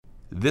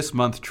This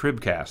month,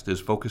 Tribcast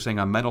is focusing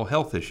on mental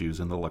health issues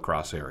in the La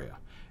Crosse area.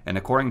 And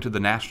according to the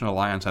National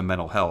Alliance on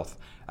Mental Health,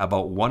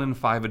 about 1 in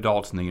 5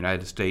 adults in the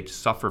United States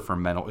suffer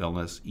from mental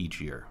illness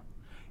each year.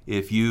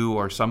 If you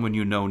or someone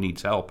you know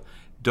needs help,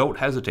 don't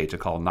hesitate to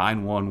call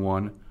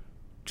 911,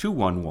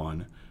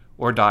 211,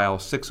 or dial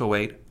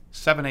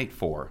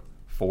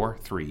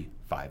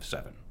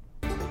 608-784-4357.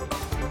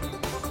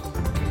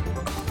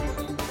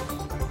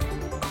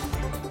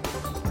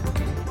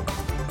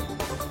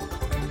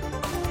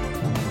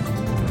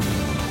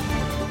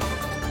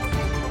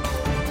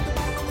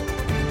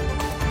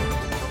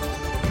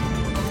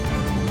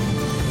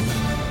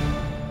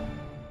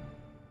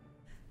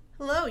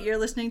 Hello, you're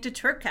listening to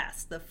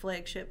Tribcast, the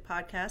flagship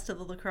podcast of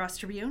the La Crosse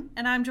Tribune,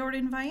 and I'm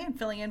Jordan Vian,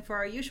 filling in for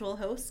our usual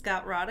host,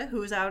 Scott Rada,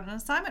 who is out on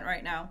assignment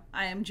right now.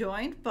 I am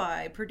joined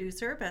by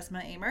producer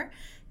Besma Amer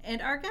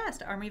and our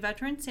guest, Army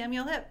veteran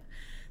Samuel Hipp.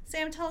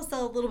 Sam, tell us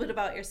a little bit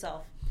about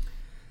yourself.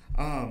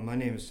 My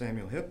name is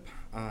Samuel Hipp.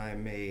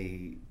 I'm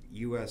a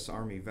U.S.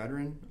 Army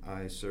veteran.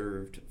 I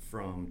served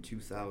from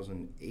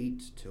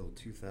 2008 till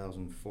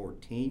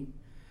 2014.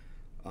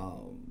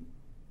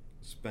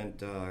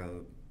 Spent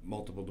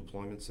multiple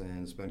deployments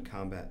and spent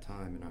combat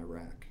time in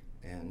Iraq,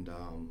 and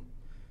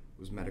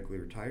was medically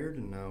retired,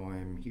 and now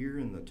I'm here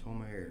in the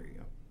Toma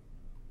area.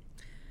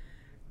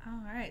 All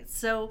right,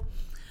 so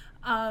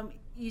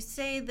you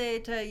say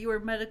that you were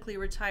medically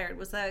retired.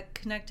 Was that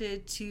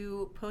connected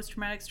to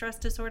post-traumatic stress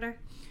disorder?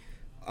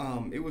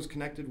 It was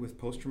connected with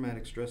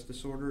post-traumatic stress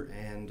disorder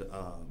and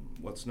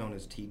what's known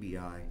as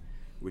TBI,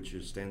 which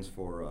stands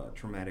for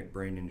traumatic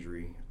brain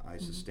injury. I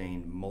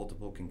sustained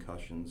multiple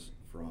concussions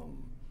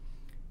from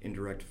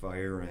indirect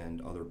fire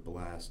and other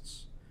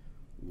blasts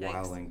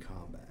while in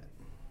combat.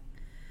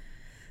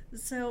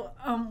 So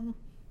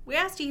we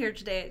asked you here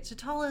today to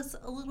tell us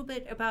a little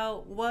bit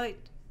about what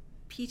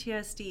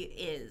PTSD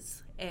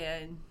is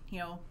and,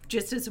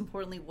 just as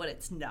importantly, what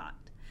it's not.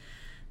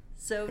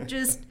 So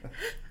just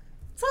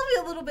tell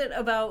me a little bit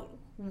about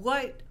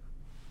what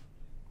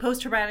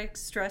post-traumatic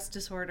stress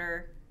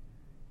disorder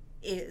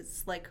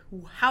is. Like,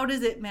 how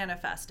does it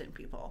manifest in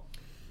people?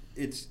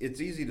 It's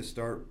easy to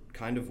start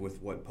kind of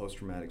with what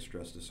post-traumatic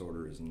stress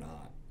disorder is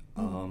not.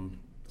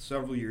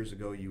 Several years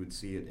ago, you would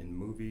see it in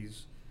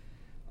movies,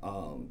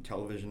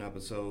 television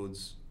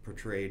episodes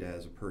portrayed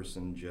as a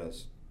person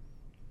just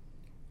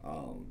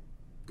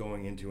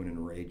going into an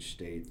enraged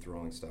state,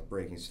 throwing stuff,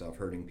 breaking stuff,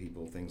 hurting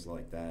people, things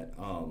like that.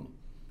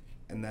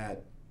 And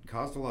that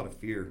caused a lot of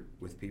fear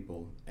with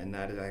people, and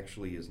that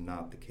actually is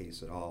not the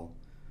case at all.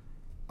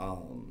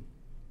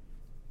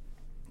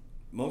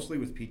 Mostly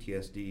with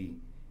PTSD,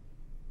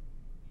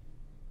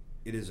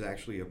 it is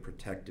actually a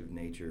protective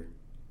nature,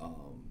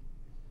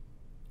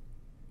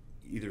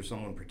 either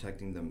someone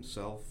protecting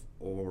themselves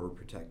or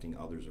protecting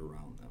others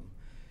around them,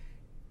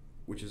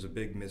 which is a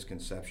big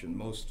misconception.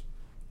 Most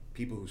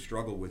people who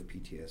struggle with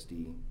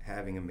PTSD,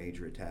 having a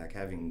major attack,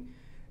 having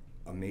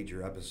a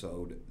major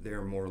episode,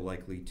 they're more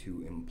likely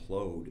to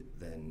implode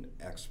than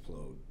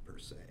explode per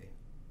se.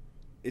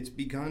 It's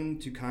begun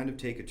to kind of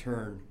take a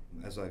turn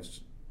as I've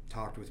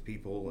talked with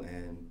people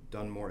and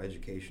done more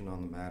education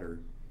on the matter.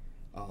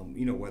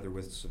 Whether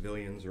with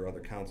civilians or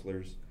other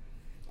counselors.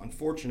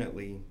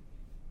 Unfortunately,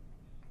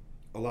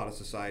 a lot of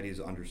society is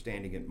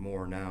understanding it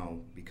more now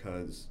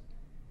because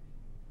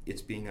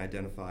it's being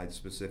identified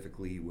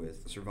specifically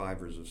with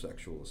survivors of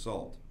sexual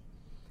assault.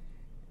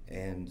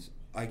 And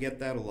I get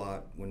that a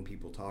lot when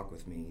people talk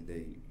with me.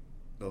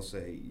 They'll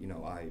say,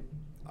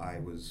 I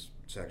was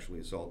sexually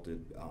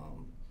assaulted.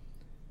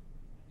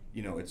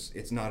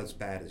 It's not as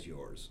bad as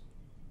yours.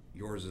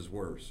 Yours is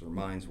worse, or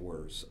mine's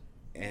worse.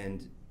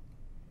 And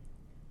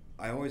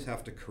I always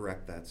have to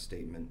correct that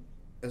statement.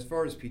 As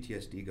far as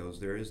PTSD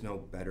goes, there is no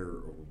better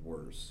or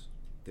worse.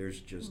 There's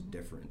just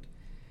different.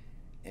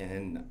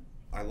 And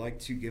I like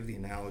to give the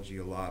analogy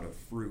a lot of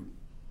fruit.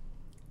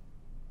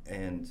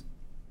 And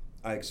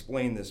I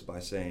explain this by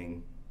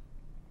saying,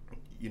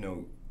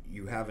 you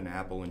have an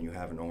apple and you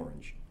have an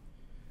orange.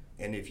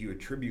 And if you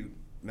attribute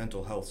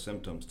mental health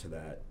symptoms to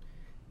that,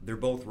 they're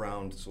both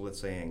round, so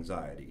let's say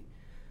anxiety.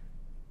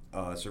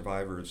 A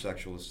survivor of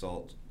sexual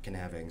assault can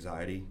have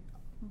anxiety.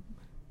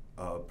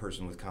 A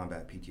person with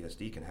combat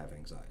PTSD can have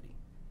anxiety.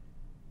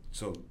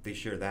 So they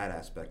share that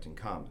aspect in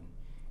common.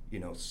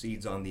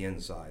 Seeds on the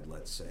inside,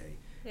 let's say.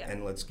 Yeah.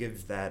 And let's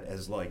give that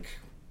as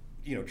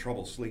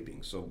trouble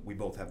sleeping. So we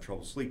both have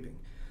trouble sleeping.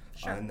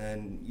 Sure. And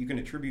then you can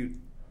attribute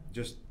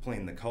just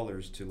plain the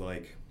colors to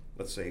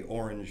let's say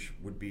orange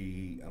would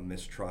be a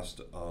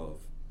mistrust of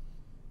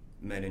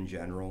men in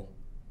general,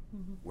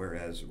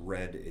 whereas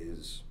red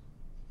is,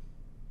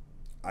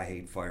 I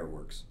hate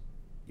fireworks,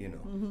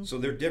 So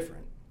they're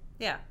different.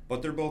 Yeah.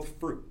 But they're both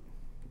fruit.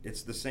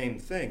 It's the same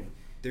thing.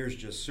 There's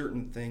just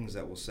certain things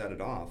that will set it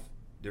off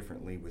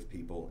differently with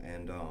people,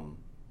 and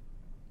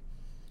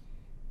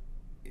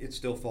it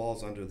still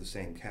falls under the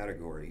same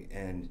category.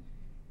 And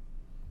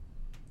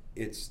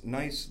it's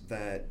nice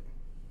that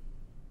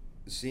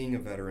seeing a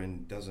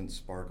veteran doesn't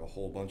spark a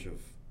whole bunch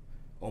of,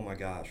 oh my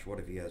gosh, what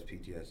if he has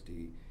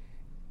PTSD?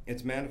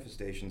 Its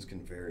manifestations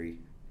can vary.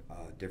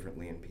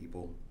 differently in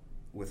people,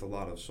 with a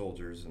lot of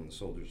soldiers and the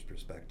soldiers'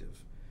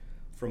 perspective.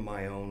 From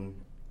my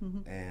own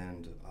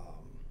and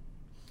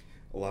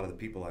a lot of the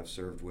people I've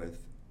served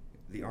with,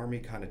 the Army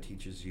kind of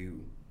teaches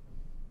you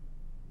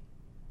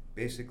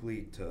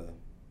basically to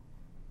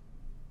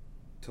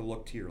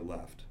look to your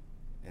left,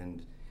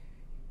 and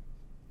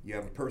you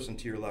have a person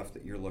to your left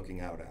that you're looking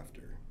out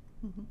after,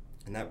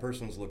 and that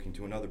person's looking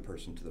to another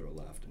person to their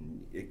left,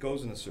 and it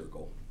goes in a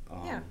circle.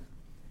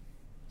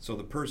 So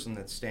the person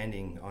that's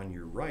standing on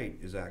your right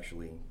is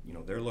actually,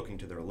 they're looking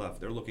to their left,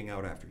 they're looking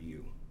out after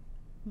you.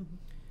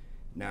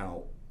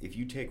 Now, if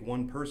you take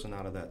one person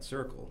out of that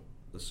circle,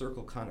 the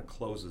circle kind of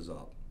closes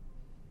up,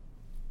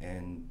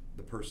 and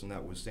the person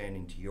that was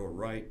standing to your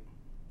right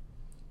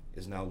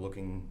is now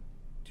looking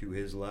to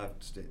his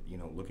left,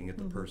 looking at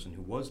the person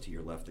who was to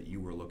your left that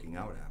you were looking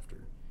out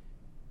after.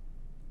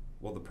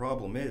 Well, the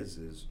problem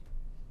is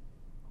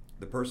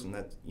the person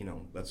that,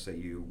 let's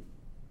say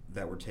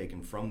that were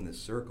taken from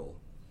this circle,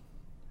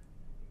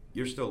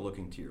 you're still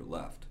looking to your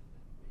left,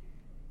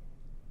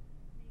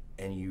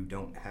 and you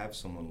don't have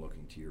someone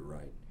looking to your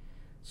right.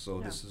 So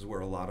this is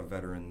where a lot of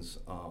veterans,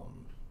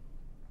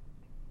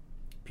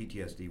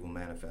 PTSD will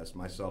manifest,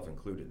 myself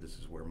included. This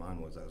is where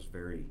mine was. I was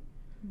very,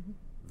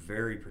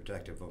 very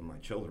protective of my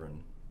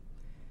children.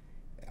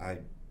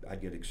 I'd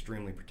get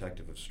extremely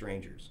protective of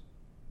strangers.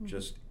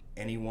 Just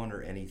anyone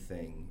or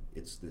anything.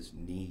 It's this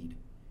need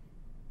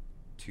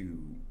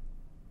to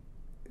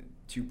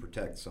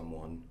protect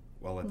someone,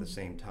 while at the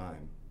same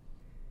time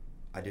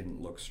I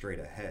didn't look straight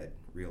ahead,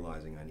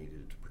 realizing I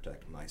needed to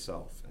protect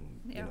myself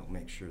and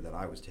make sure that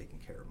I was taking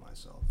care of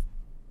myself.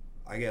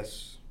 I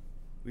guess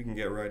we can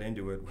get right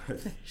into it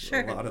with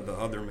a lot of the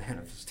other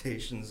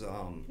manifestations.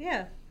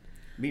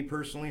 Me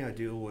personally, I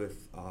deal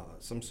with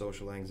some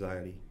social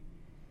anxiety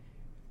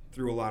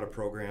through a lot of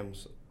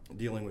programs,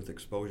 dealing with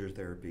exposure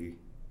therapy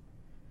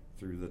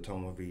through the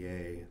Toma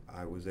VA.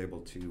 I was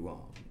able to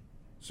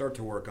start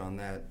to work on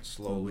that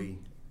slowly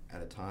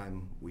at a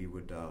time.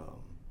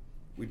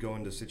 We'd go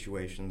into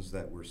situations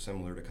that were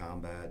similar to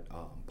combat,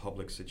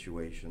 public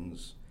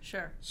situations,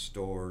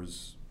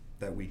 stores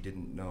that we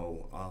didn't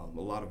know. A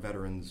lot of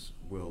veterans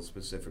will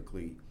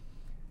specifically,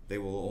 they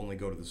will only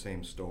go to the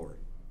same store,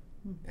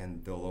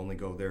 and they'll only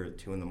go there at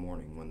 2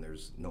 a.m. when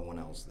there's no one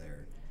else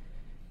there.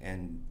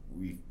 And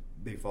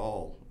they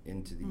fall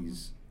into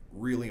these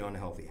really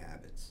unhealthy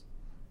habits.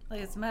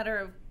 Like, it's a matter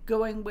of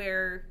going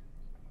where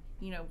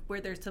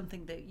there's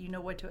something that you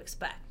know what to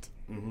expect.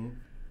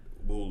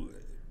 Well,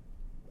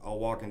 I'll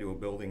walk into a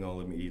building,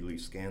 I'll immediately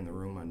scan the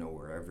room, I know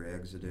where every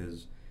exit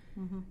is.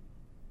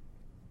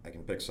 I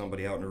can pick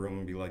somebody out in a room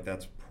and be like,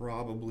 that's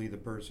probably the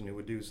person who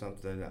would do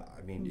something.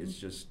 I mean, it's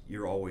just,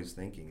 you're always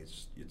thinking,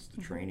 it's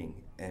the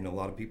training. And a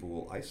lot of people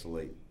will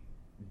isolate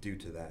due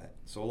to that.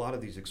 So a lot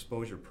of these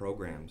exposure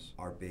programs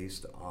are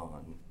based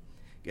on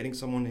getting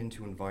someone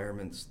into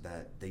environments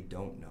that they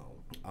don't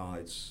know.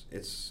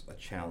 It's a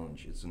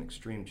challenge, it's an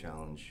extreme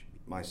challenge.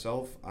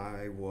 Myself,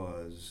 I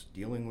was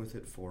dealing with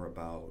it for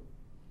about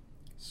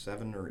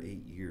 7 or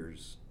 8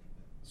 years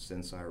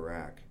since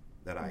Iraq,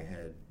 that I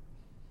had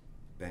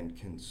been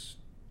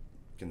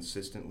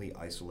consistently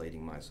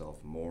isolating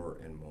myself more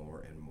and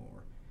more and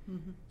more.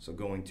 So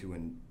going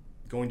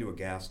to a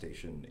gas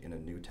station in a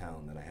new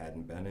town that I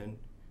hadn't been in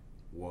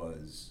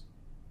was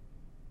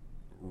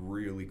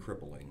really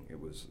crippling. It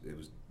was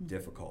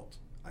difficult.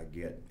 I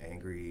get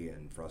angry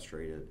and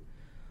frustrated.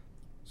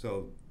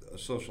 So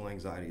social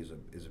anxiety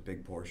is a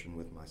big portion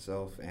with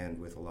myself and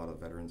with a lot of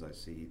veterans I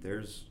see.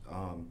 There's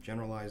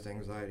generalized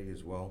anxiety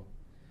as well.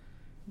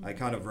 I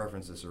kind of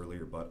referenced this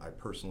earlier, but I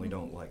personally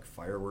don't like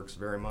fireworks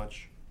very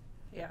much.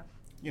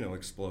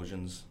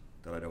 Explosions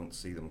that I don't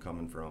see them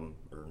coming from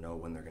or know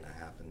when they're going to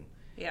happen.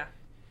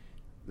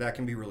 That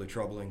can be really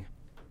troubling.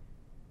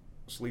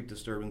 Sleep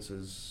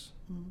disturbances,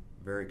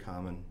 very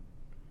common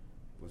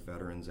with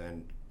veterans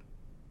and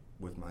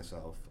with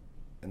myself.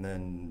 And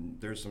then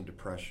there's some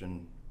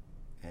depression,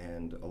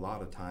 and a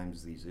lot of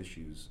times these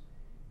issues,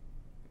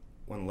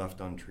 when left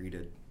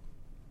untreated,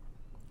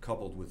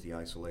 coupled with the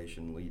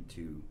isolation, lead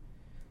to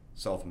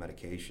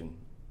self-medication,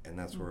 and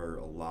that's where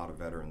a lot of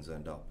veterans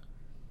end up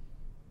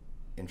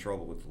in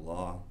trouble with the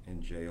law,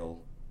 in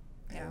jail,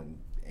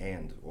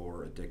 and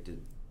or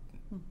addicted,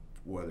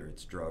 whether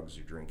it's drugs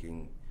or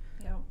drinking.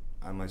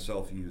 I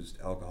myself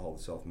used alcohol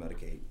to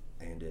self-medicate,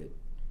 and it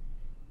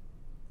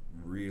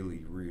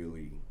really,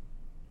 really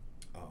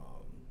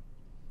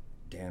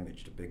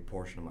damaged a big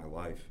portion of my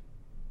life.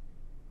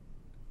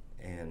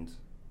 And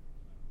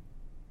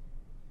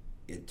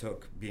it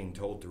took being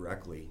told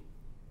directly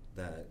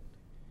that,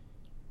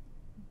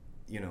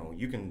 you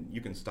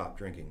can stop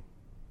drinking,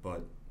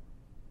 but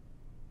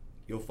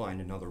you'll find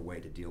another way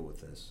to deal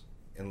with this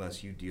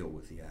unless you deal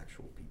with the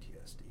actual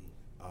PTSD.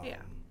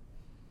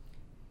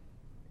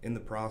 In the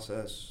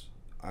process,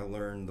 I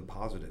learned the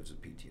positives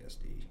of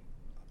PTSD,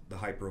 the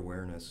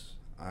hyper-awareness.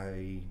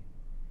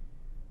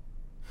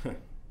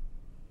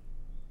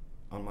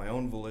 On my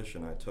own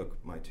volition, I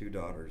took my 2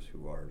 daughters,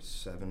 who are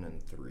 7 and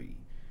 3.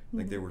 I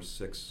think they were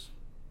 6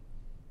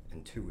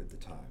 and 2 at the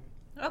time.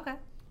 Okay.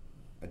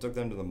 I took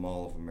them to the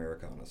Mall of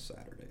America on a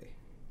Saturday.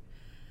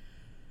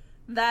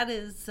 That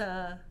is,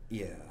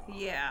 Yeah.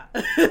 yeah.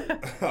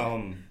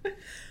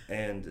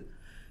 And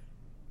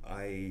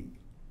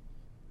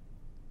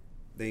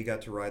they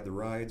got to ride the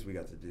rides. We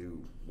got to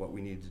do what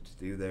we needed to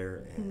do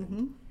there.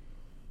 And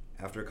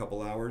after a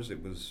couple hours,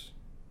 it was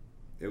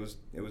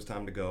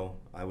time to go.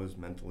 I was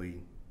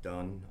mentally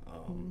done.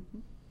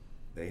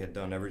 They had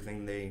done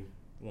everything they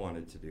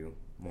wanted to do,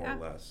 more or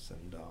less.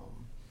 And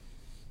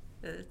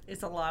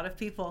it's a lot of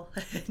people.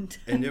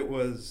 and it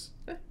was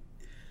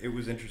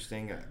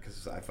interesting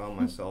because I found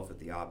myself at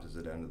the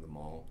opposite end of the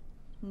mall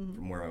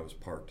from where I was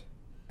parked.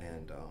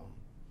 And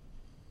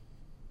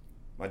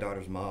my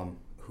daughter's mom,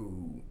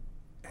 who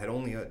had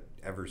only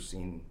ever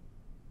seen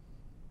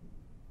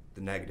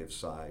the negative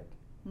side,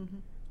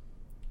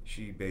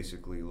 she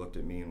basically looked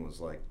at me and was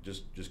like,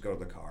 just go to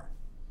the car.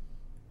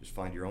 Just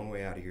find your own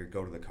way out of here,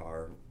 go to the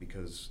car.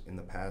 Because in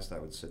the past I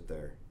would sit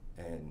there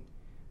and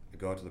I'd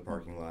go out to the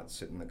parking lot,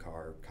 sit in the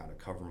car, kind of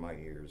cover my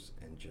ears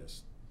and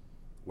just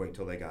wait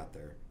till they got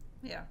there.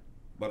 Yeah.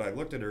 But I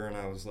looked at her and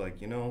I was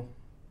like, you don't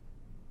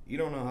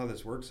know how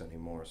this works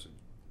anymore, so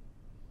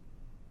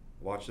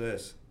watch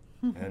this.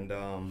 And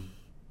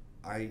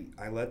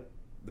I let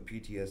the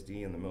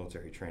PTSD and the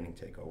military training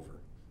take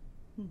over.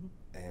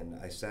 And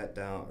I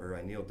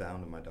kneeled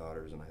down to my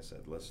daughters and I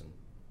said, listen,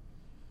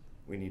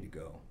 we need to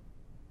go.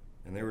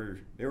 And they were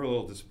a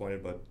little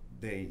disappointed, but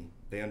they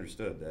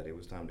understood that it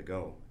was time to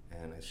go.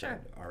 And I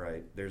said, all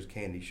right, there's a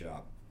candy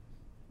shop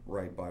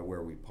right by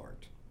where we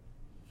parked.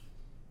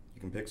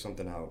 You can pick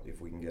something out if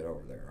we can get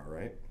over there, all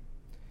right?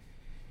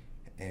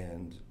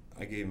 And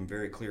I gave them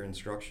very clear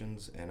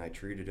instructions, and I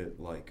treated it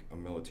like a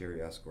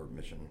military escort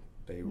mission.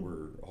 They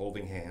were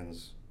holding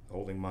hands,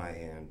 holding my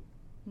hand.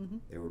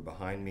 They were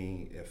behind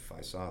me. If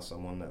I saw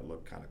someone that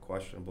looked kind of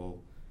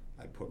questionable,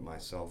 I'd put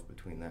myself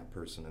between that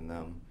person and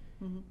them.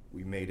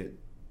 We made it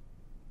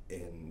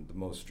in the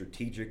most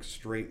strategic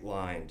straight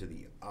line to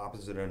the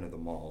opposite end of the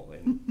mall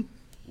in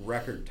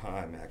record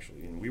time,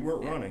 actually. And we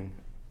weren't running.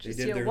 Just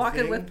they did their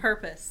walking thing. with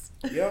purpose.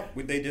 Yeah,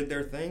 they did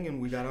their thing,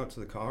 and we got out to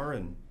the car,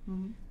 and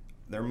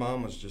their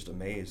mom was just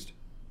amazed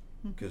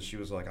because she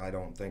was like, I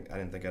didn't think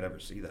I'd ever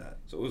see that.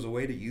 So it was a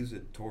way to use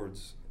it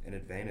towards an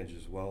advantage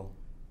as well.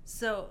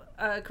 So,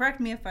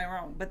 correct me if I'm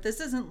wrong, but this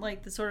isn't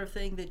like the sort of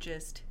thing that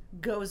just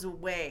goes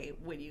away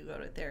when you go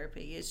to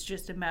therapy. It's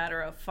just a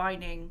matter of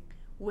finding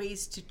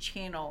ways to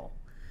channel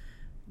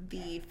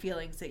the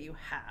feelings that you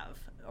have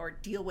or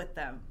deal with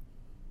them.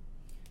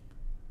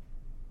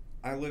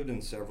 I lived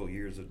in several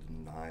years of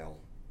denial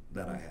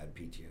that I had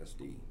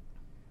PTSD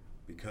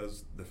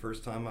because the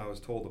first time I was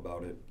told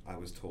about it, I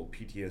was told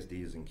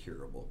PTSD is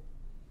incurable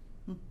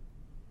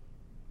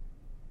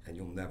and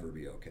you'll never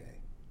be okay.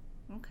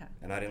 Okay.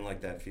 And I didn't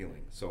like that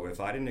feeling. So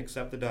if I didn't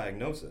accept the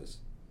diagnosis,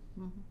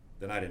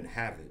 then I didn't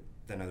have it.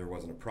 Then there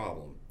wasn't a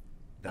problem.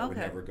 That would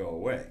never go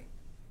away.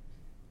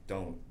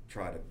 Don't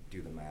try to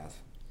do the math.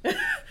 But,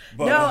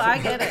 no, I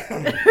get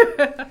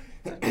it.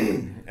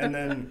 And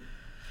then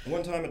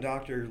one time a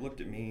doctor looked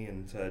at me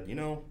and said, you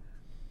know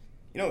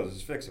this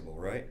is fixable,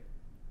 right?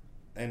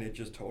 And it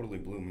just totally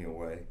blew me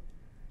away.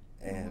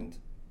 And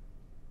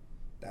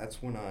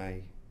that's when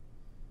I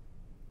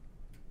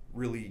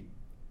really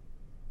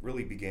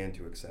began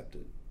to accept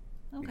it.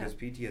 Because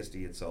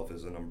PTSD itself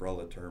is an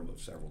umbrella term of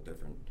several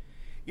different,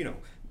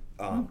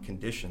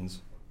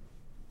 conditions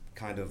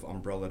kind of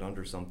umbrellaed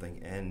under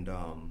something. And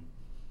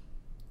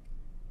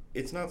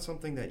it's not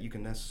something that you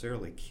can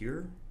necessarily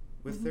cure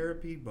with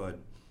therapy, but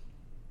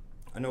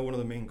I know one of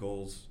the main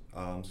goals,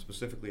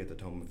 specifically at the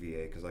Toma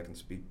VA, because I can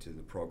speak to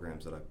the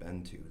programs that I've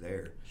been to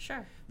there.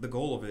 Sure. The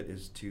goal of it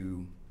is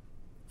to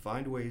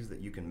find ways that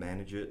you can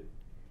manage it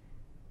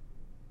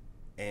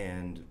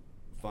and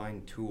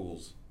find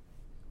tools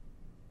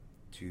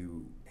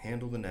to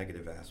handle the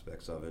negative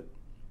aspects of it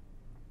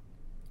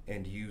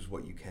and use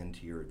what you can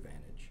to your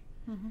advantage.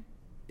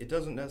 It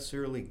doesn't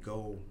necessarily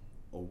go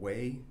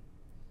away,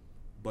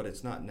 but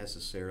it's not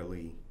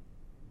necessarily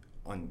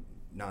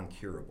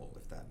non-curable,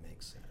 if that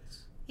makes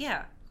sense.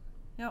 Yeah.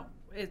 No,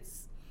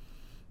 it's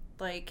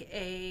like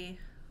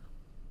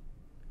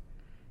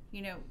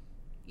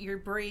your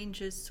brain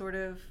just sort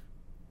of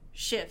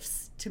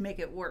shifts to make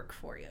it work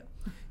for you.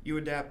 You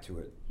adapt to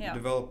it. Yeah. You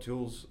develop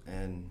tools,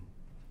 and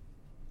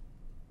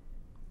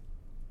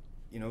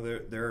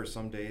there are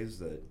some days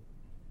that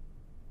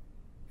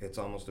it's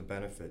almost a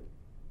benefit.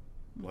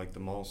 Like the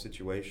mall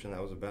situation, that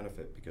was a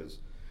benefit, because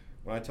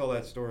when I tell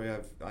that story,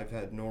 I've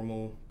had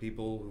normal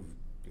people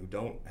who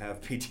don't have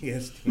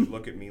PTSD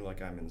look at me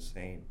like I'm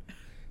insane.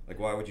 Like,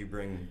 why would you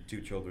bring 2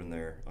 children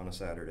there on a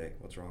Saturday?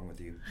 What's wrong with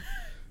you?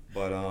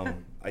 But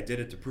I did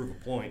it to prove a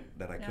point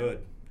that I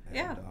could.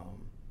 And,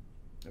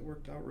 it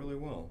worked out really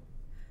well.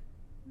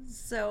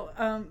 So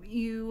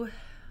you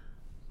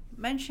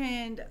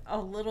mentioned a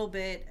little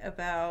bit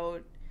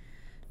about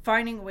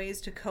finding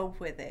ways to cope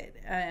with it,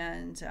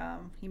 and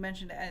you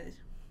mentioned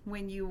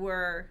when you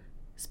were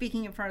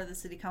speaking in front of the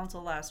city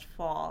council last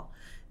fall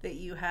that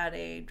you had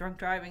a drunk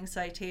driving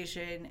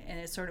citation and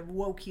it sort of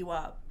woke you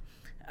up.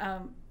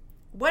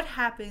 what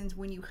happens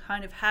when you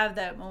kind of have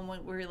that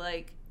moment where you're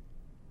like,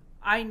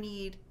 I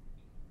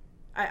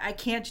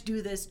can't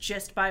do this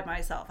just by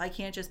myself. I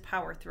can't just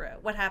power through it.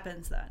 What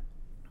happens then?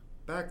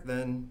 Back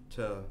then,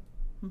 to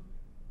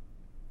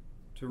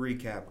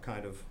recap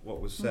kind of what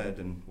was said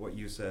and what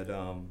you said,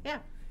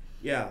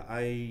 yeah,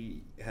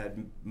 I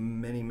had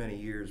many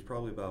years,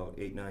 probably about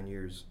 8-9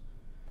 years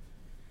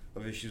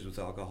of issues with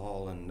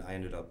alcohol, and I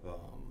ended up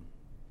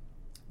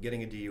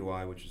getting a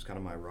DUI, which was kind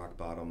of my rock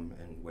bottom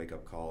and wake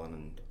up call.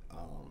 And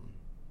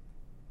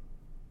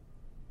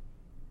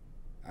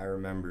I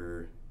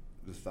remember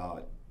the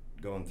thought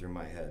going through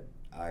my head,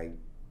 I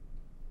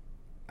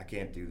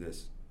can't do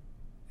this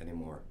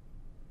anymore.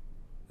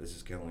 This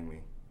is killing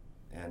me.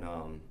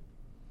 And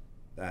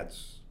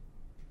that's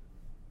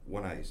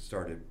when I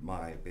started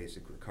my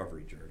basic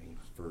recovery journey.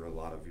 For a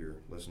lot of your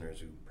listeners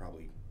who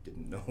probably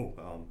didn't know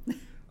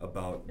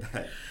about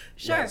that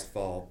last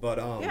fall. But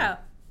yeah.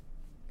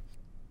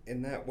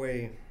 In that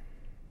way,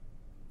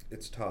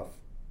 it's tough.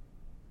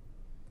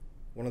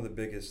 One of the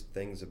biggest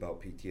things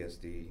about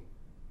PTSD,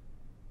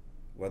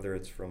 whether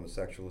it's from a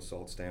sexual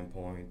assault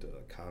standpoint,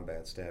 a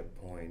combat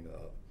standpoint,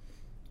 a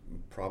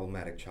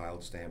problematic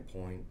child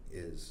standpoint,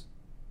 is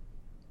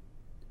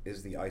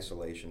the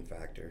isolation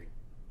factor.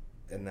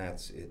 And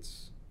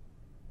it's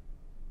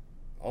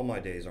all my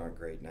days aren't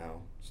great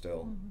now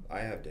still. I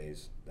have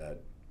days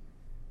that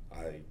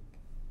I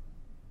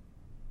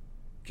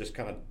just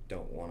kind of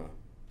don't want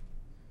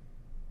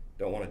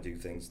to do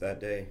things that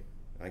day.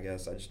 I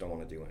guess I just don't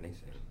want to do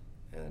anything.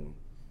 And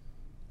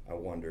I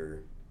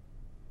wonder,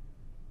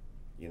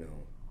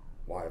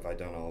 why have I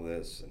done all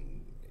this?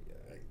 And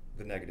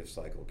the negative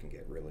cycle can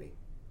get really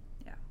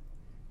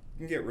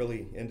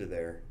into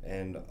there.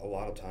 And a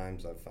lot of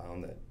times I've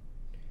found that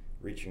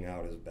reaching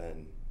out has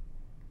been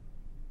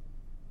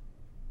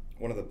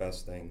one of the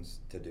best things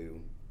to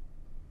do.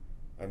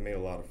 I've made a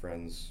lot of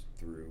friends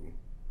through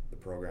the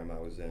program I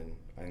was in.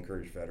 I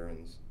encourage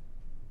veterans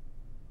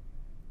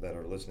that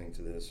are listening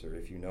to this, or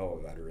if you know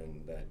a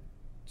veteran that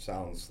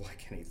sounds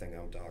like anything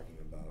I'm talking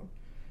about,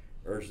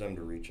 urge them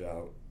to reach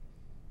out.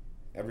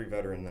 Every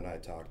veteran that I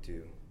talk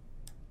to,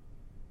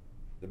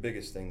 the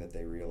biggest thing that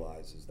they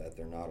realize is that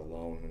they're not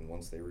alone, and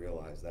once they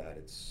realize that,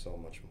 it's so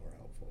much more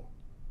helpful.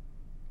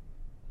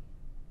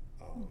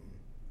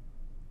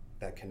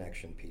 That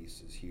connection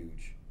piece is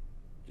huge.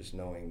 Just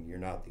knowing you're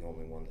not the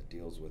only one that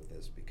deals with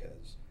this,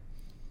 because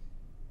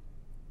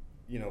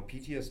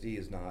PTSD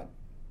is not,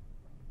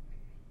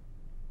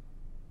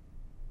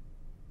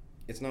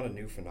 it's not a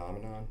new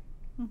phenomenon.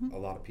 A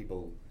lot of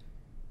people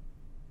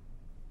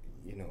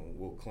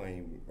will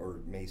claim or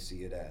may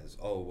see it as,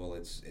 oh, well,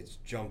 it's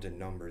jumped in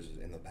numbers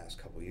in the past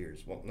couple of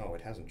years. Well, no,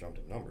 it hasn't jumped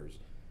in numbers.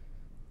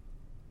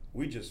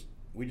 We just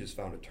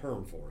found a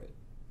term for it,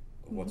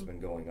 of what's been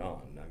going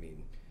on. I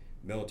mean,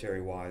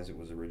 military-wise, it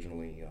was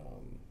originally,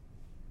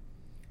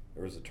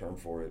 there was a term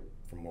for it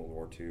from World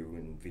War II.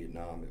 In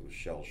Vietnam, it was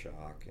shell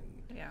shock,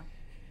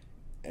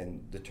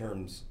 and the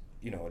terms,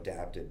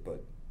 adapted,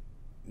 but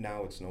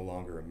now it's no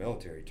longer a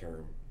military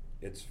term.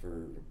 It's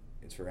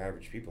for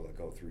average people that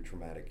go through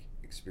traumatic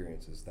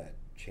experiences that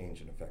change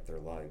and affect their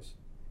lives.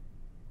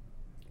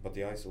 But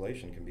the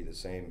isolation can be the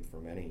same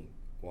from any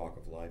walk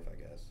of life, I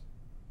guess.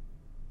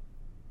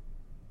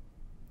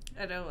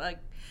 I know,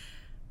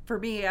 for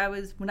me,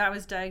 when I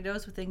was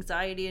diagnosed with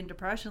anxiety and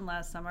depression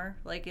last summer,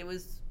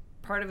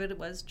 part of it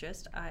was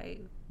just I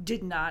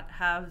did not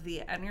have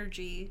the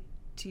energy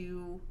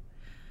to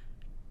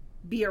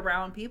be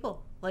around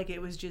people.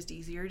 It was just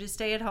easier to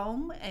stay at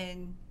home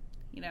and,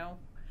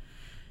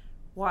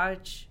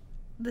 watch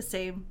the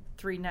same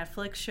 3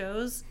 Netflix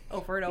shows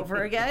over and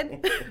over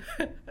again.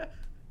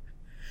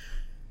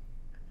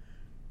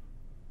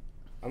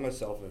 I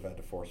myself have had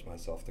to force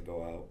myself to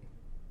go out.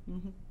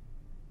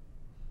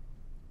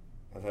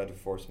 I've had to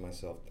force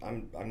myself.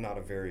 I'm not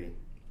a very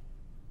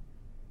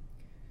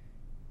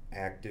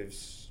active,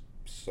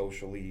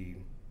 socially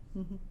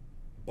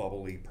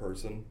bubbly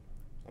person.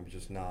 I'm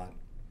just not.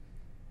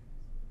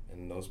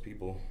 And those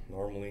people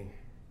normally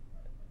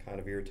kind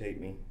of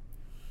irritate me.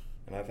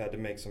 And I've had to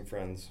make some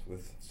friends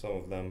with some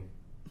of them.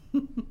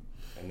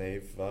 And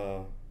they've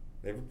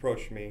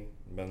approached me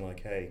and been like,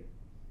 hey,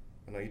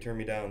 I know you turned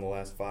me down the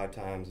last 5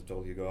 times I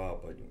told you to go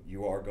out, but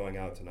you are going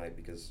out tonight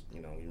because,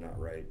 you're not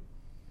right.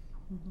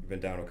 You've been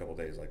down a couple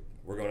days,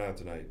 we're going out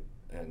tonight.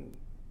 And,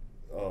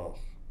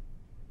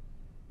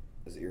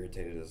 as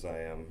irritated as I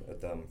am at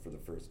them for the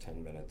first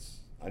 10 minutes,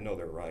 I know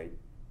they're right.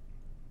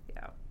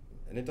 Yeah.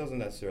 And it doesn't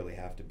necessarily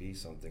have to be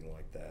something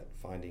like that.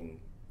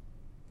 Finding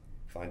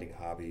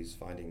hobbies,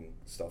 finding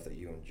stuff that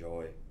you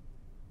enjoy.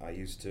 I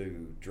used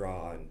to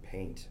draw and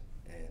paint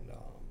and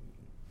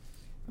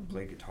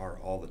play guitar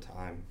all the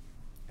time.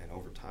 And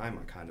over time,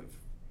 I kind of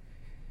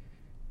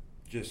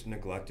just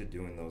neglected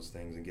doing those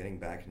things, and getting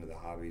back into the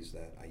hobbies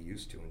that I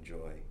used to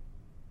enjoy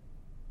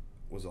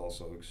was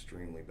also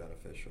extremely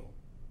beneficial,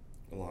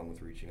 along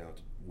with reaching out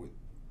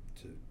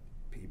to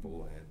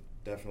people and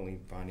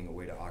definitely finding a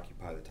way to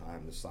occupy the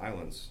time. The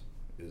silence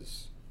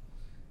is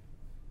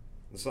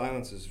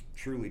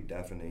truly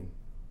deafening.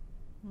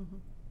 Mm-hmm.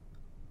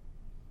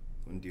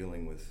 When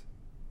dealing with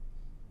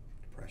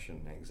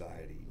depression,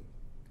 anxiety,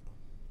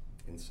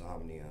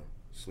 insomnia,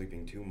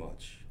 sleeping too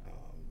much,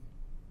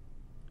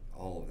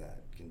 all of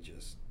that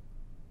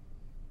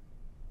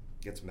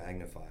gets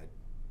magnified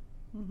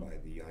Mm-hmm. by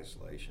the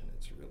isolation.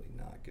 It's really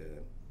not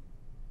good.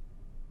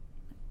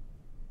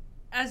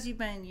 As you've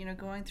been,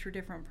 going through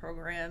different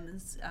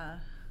programs,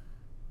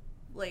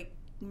 like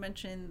you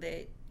mentioned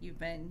that you've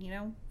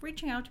been,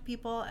 reaching out to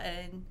people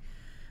and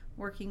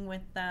working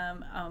with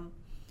them.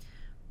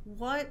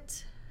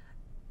 What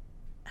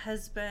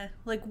has been,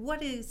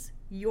 what is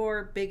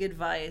your big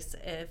advice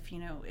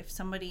if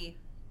somebody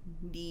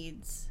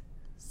needs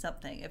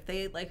something, if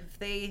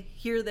they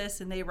hear this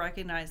and they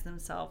recognize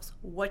themselves,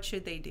 what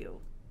should they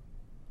do?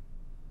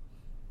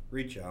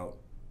 Reach out.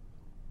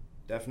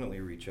 Definitely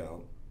reach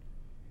out.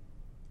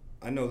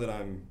 I know that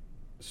I'm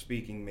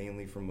speaking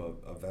mainly from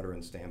a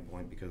veteran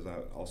standpoint because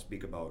I'll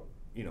speak about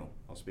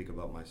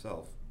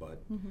myself,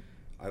 but Mm-hmm.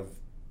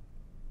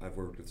 I've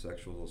worked with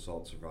sexual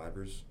assault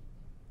survivors.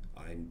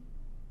 I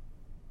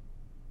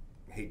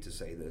hate to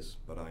say this,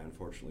 but I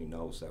unfortunately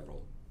know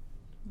several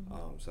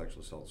Mm-hmm.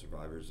 sexual assault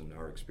survivors, and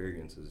our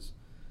experiences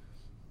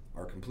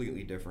are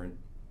completely different.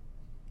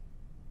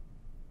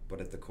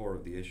 But at the core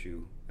of the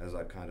issue, as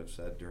I've kind of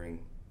said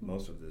during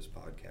most of this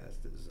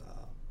podcast, is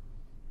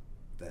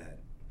that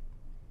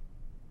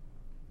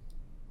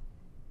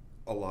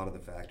a lot of the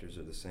factors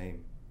are the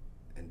same,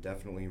 and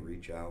definitely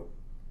reach out.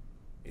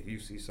 If you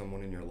see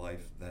someone in your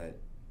life that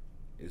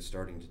is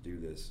starting to do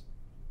this,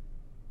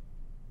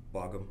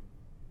 bug them.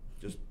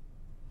 Just,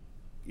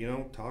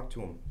 talk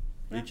to them.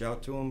 Reach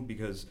out to them,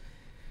 because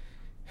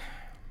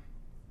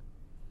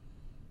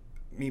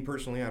me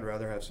personally, I'd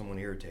rather have someone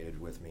irritated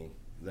with me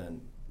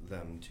than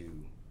them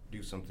to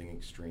do something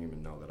extreme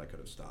and know that I could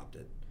have stopped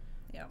it.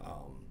 Yeah.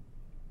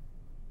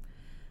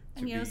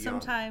 To be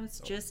sometimes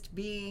just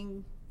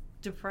being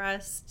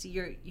depressed,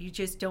 you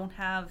just don't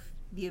have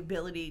the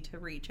ability to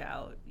reach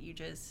out. You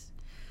just,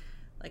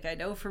 I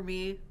know for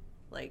me,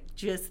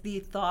 just the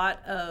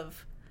thought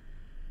of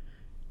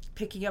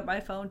picking up my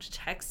phone to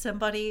text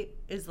somebody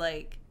is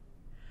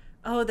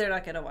oh, they're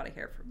not going to want to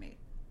hear from me.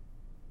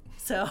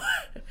 So,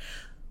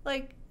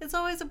 it's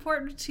always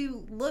important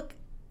to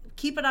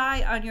keep an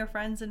eye on your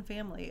friends and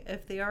family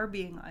if they are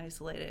being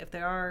isolated, if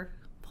they are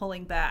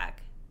pulling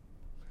back.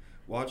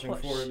 Watching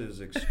Push. for it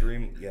is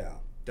extreme. Yeah,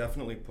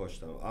 definitely push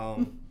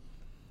them.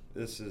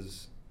 This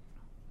is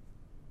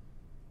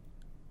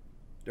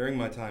during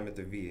my time at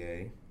the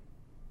VA.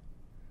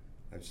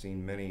 I've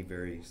seen many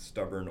very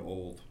stubborn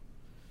old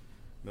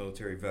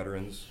military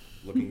veterans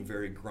looking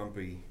very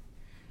grumpy,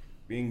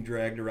 being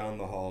dragged around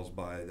the halls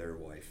by their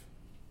wife.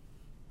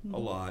 Mm-hmm. A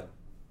lot.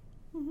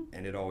 Mm-hmm.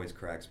 And it always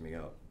cracks me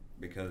up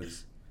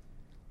because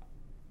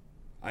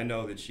I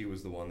know that she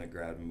was the one that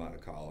grabbed him by the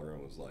collar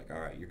and was like, all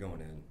right, you're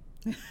going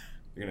in.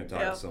 You're going to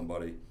talk Yep. to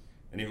somebody.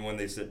 And even when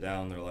they sit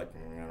down, they're like,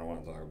 I don't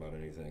want to talk about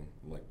anything.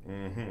 I'm like,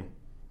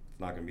 it's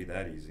not going to be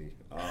that easy.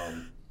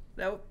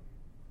 Nope.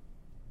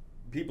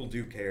 People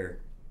do care.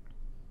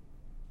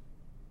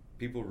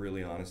 People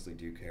really honestly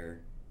do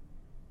care.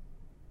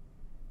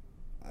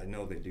 I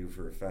know they do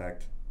for a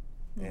fact.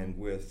 Mm-hmm. And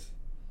with,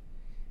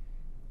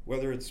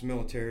 whether it's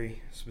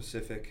military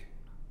specific,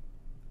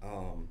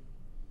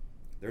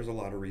 there's a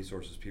lot of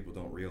resources people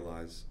don't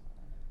realize.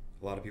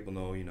 A lot of people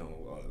know,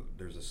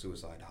 there's a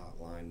suicide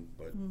hotline,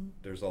 but Mm-hmm.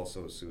 there's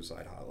also a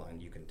suicide hotline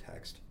you can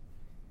text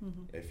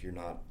Mm-hmm. if you're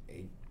not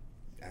a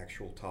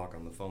actual talk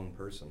on the phone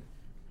person.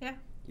 Yeah.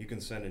 You can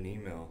send an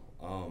email.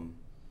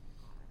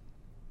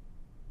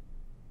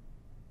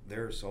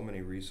 There are so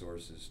many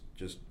resources,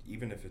 just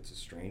even if it's a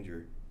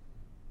stranger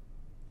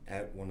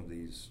at one of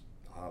these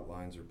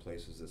hotlines or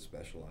places that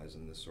specialize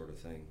in this sort of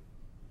thing,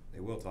 they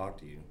will talk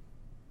to you.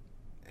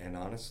 And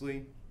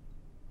honestly,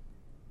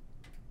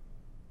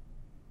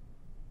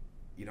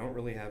 you don't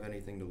really have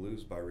anything to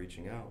lose by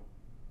reaching out.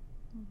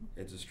 Mm-hmm.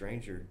 It's a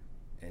stranger,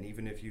 and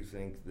even if you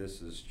think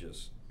this is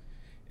just,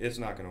 it's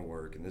not going to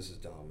work and this is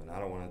dumb and I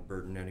don't want to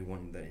burden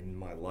anyone in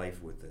my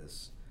life with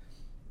this,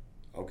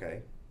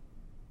 okay,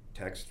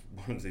 text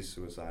one of these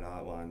suicide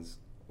hotlines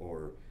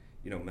or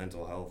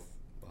mental health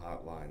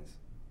hotlines.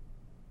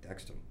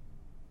 Text them,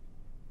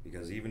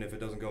 because even if it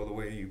doesn't go the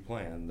way you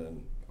planned,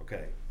 then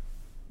okay,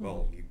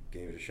 well, you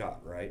gave it a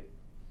shot, right?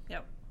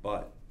 Yep.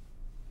 But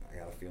I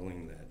got a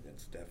feeling that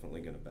it's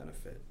definitely going to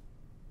benefit.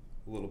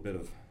 A little bit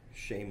of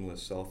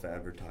shameless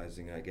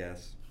self-advertising, I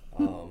guess.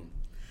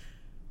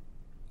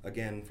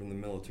 Again, from the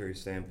military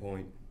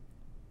standpoint,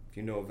 if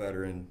you know a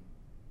veteran,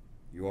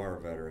 you are a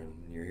veteran,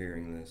 and you're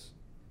hearing this,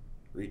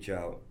 reach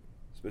out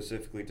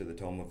specifically to the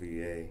Toma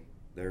VA.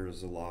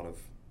 There's a lot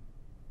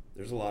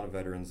of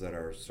veterans that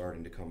are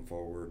starting to come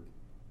forward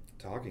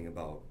talking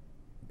about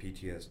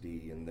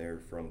PTSD, and they're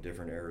from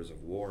different eras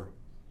of war.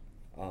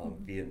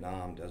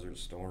 Vietnam, Desert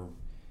Storm.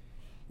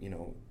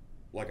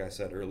 Like I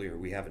said earlier,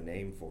 we have a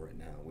name for it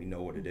now. We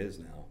know what it is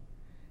now.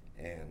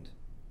 And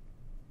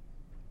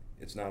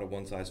it's not a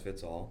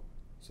one-size-fits-all.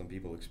 Some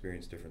people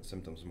experience different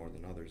symptoms more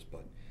than others,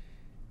 but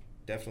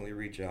definitely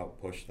reach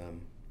out, push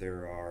them.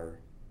 There are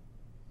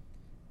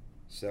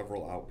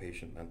several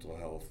outpatient mental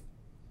health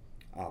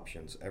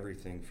options,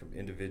 everything from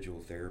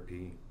individual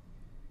therapy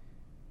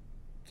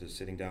to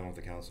sitting down with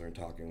a counselor and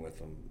talking with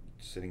them,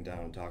 sitting down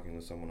and talking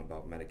with someone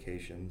about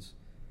medications.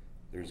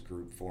 There's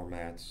group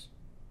formats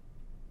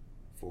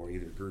for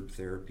either group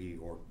therapy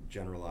or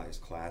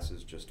generalized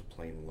classes just to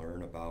plain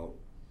learn about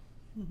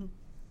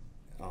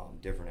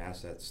different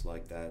assets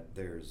like that.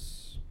 They're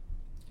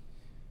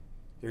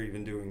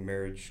even doing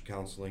marriage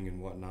counseling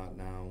and whatnot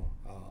now.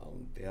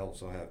 They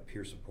also have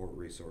peer support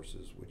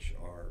resources, which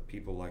are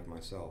people like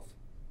myself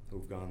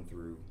who've gone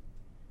through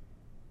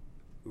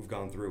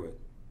it.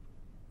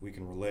 We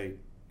can relate.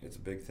 It's a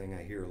big thing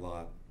I hear a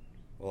lot.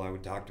 Well, I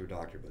would talk to a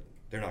doctor, but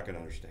they're not going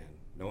to understand.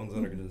 No one's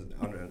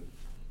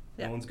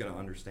no one's going to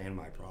understand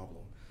my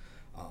problem.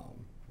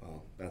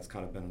 Well, that's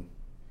kind of been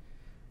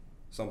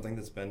something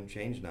that's been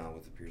changed now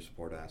with the peer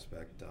support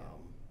aspect.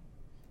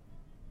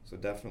 So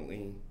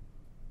definitely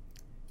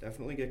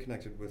get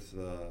connected with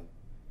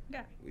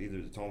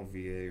either the Toma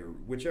VA or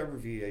whichever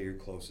VA you're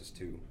closest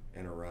to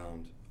and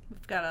around.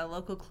 We've got a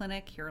local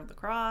clinic here in La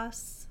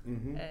Crosse,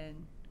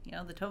 and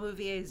the Toma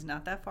VA is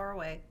not that far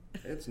away.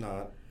 It's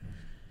not.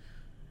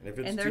 And if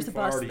it's and there's too a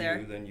bus far to there.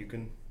 you, then you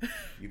can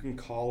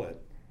call it.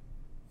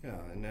 Yeah,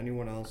 and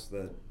anyone else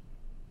that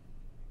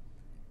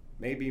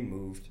may be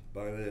moved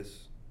by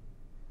this,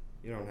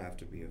 you don't have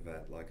to be a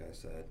vet, like I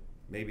said.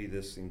 Maybe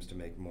this seems to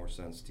make more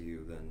sense to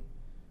you than,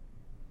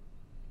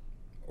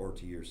 or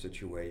to your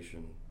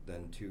situation,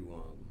 than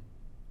to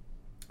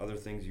other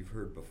things you've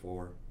heard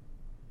before.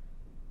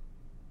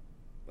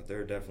 But there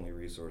are definitely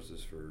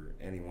resources for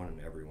anyone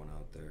and everyone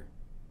out there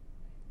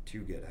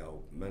to get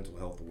help. Mental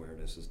health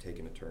awareness has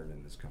taken a turn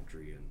in this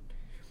country, and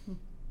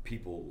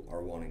people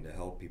are wanting to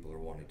help. People are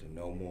wanting to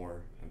know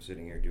more. I'm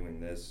sitting here doing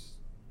this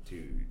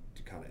to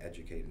kind of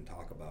educate and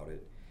talk about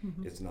it.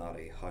 It's not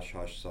a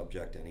hush-hush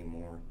subject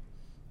anymore.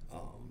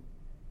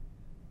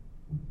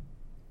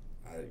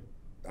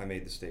 I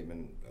made the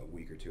statement a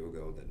week or two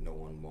ago that no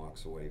one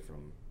walks away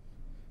from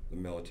the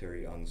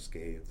military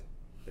unscathed.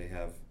 They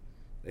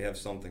have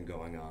something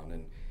going on,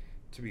 and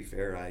to be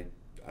fair, I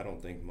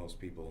don't think most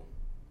people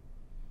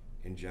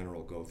in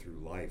general go through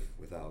life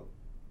without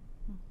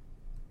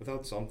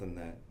something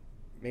that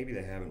maybe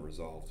they haven't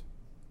resolved.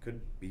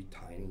 Could be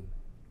tiny,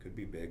 could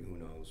be big, who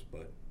knows,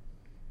 but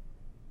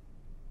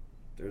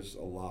there's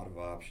a lot of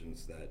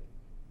options that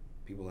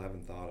people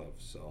haven't thought of.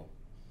 So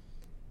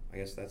I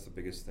guess that's the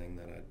biggest thing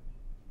that I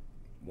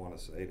want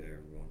to say to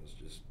everyone is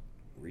just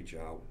reach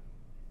out.